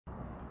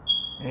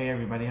Hey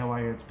everybody, how are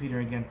you? It's Peter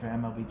again for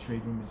MLB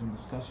Trade Rumors and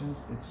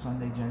Discussions. It's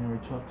Sunday, January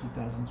 12th,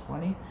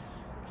 2020.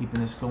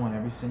 Keeping this going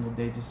every single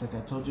day, just like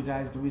I told you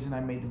guys. The reason I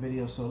made the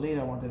video so late,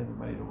 I wanted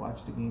everybody to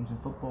watch the games in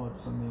football.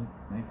 It's Sunday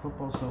night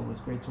football, so it was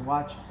great to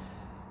watch.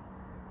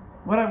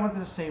 What I wanted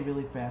to say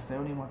really fast, I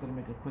only wanted to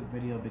make a quick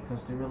video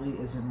because there really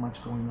isn't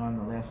much going on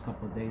the last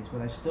couple of days,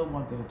 but I still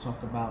wanted to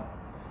talk about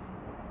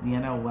the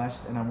NL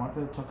West, and I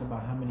wanted to talk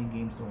about how many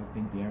games do I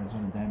think the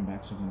Arizona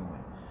Diamondbacks are going to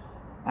win.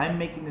 I'm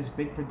making this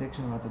big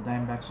prediction about the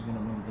Diamondbacks are going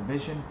to win the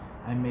division.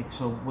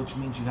 Which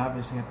means you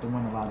obviously have to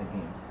win a lot of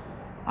games.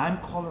 I'm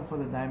calling for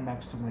the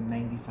Diamondbacks to win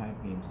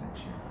 95 games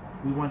next year.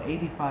 We won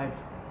 85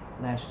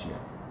 last year.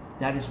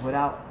 That is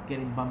without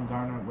getting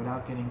Bumgarner,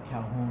 without getting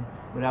Calhoun,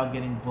 without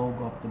getting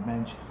Vogt off the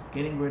bench,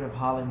 getting rid of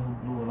Holland, who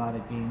blew a lot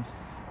of games.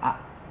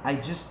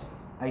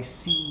 I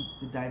see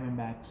the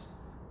Diamondbacks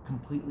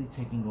completely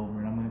taking over,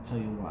 and I'm going to tell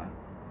you why.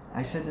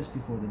 I said this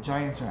before. The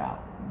Giants are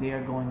out. They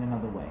are going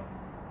another way.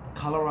 The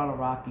Colorado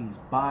Rockies,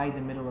 by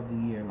the middle of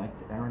the year, like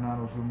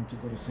Arenado's rumored to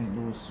go to St.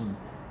 Louis soon,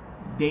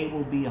 they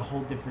will be a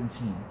whole different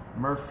team.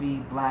 Murphy,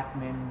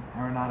 Blackman,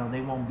 Arenado,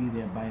 they won't be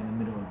there by the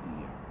middle of the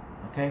year.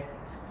 Okay?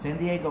 San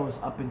Diego is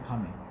up and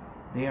coming.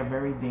 They are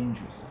very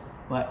dangerous.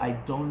 But I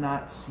do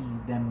not see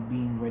them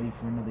being ready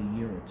for another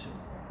year or two.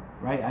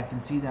 Right? I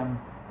can see them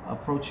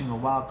approaching a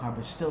wild card,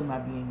 but still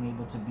not being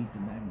able to beat the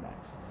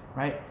Diamondbacks.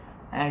 Right?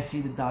 And I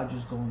see the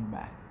Dodgers going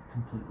back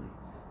completely.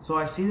 So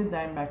I see the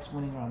Diamondbacks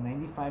winning around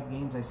 95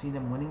 games. I see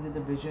them winning the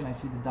division. I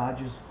see the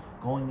Dodgers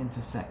going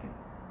into second.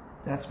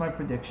 That's my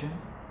prediction.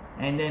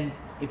 And then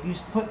if you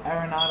put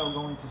Arenado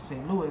going to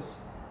St. Louis,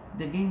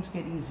 the games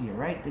get easier,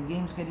 right? The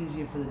games get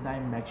easier for the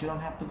Diamondbacks. You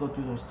don't have to go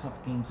through those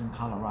tough games in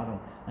Colorado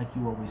like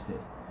you always did.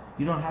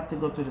 You don't have to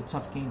go through the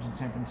tough games in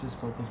San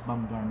Francisco because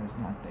Bumgarner is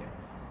not there.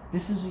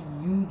 This is a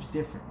huge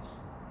difference,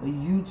 a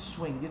huge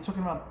swing. You're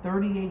talking about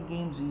 38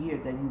 games a year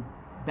that you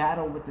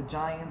battle with the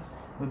Giants,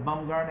 with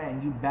Bumgarner,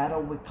 and you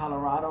battle with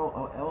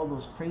Colorado, all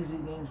those crazy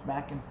games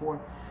back and forth.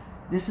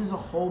 This is a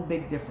whole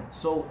big difference.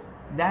 So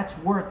that's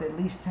worth at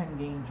least 10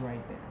 games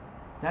right there.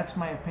 That's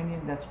my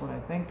opinion. That's what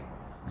I think.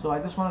 So I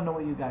just want to know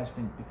what you guys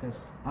think,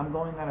 because I'm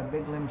going on a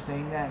big limb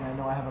saying that, and I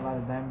know I have a lot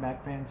of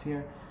Diamondback fans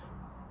here.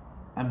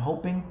 I'm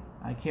hoping.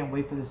 I can't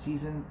wait for the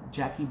season.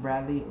 Jackie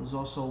Bradley was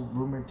also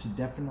rumored to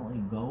definitely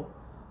go.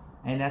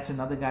 And that's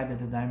another guy that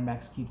the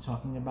Diamondbacks keep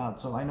talking about.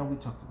 So I know we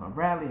talked about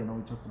Bradley. I know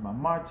we talked about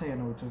Marte. I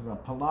know we talked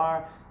about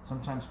Pilar.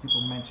 Sometimes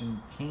people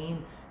mention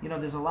Kane. You know,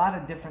 there's a lot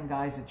of different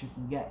guys that you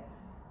can get.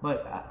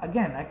 But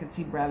again, I could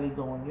see Bradley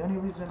going. The only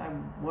reason I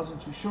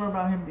wasn't too sure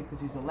about him because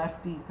he's a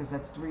lefty, because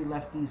that's three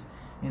lefties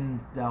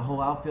in the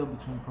whole outfield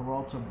between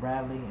Peralta,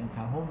 Bradley, and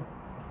Calhoun.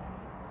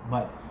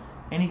 But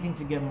anything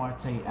to get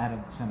Marte out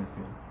of the center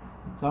field.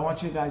 So I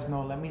want you guys to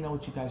know, let me know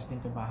what you guys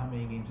think about how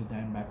many games the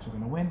Diamondbacks are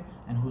going to win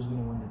and who's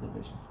going to win the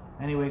division.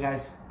 Anyway,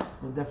 guys,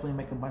 we'll definitely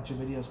make a bunch of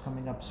videos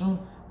coming up soon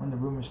when the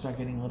rumors start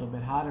getting a little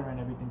bit hotter and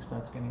everything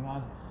starts getting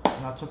on.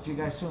 And I'll talk to you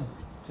guys soon.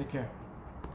 Take care.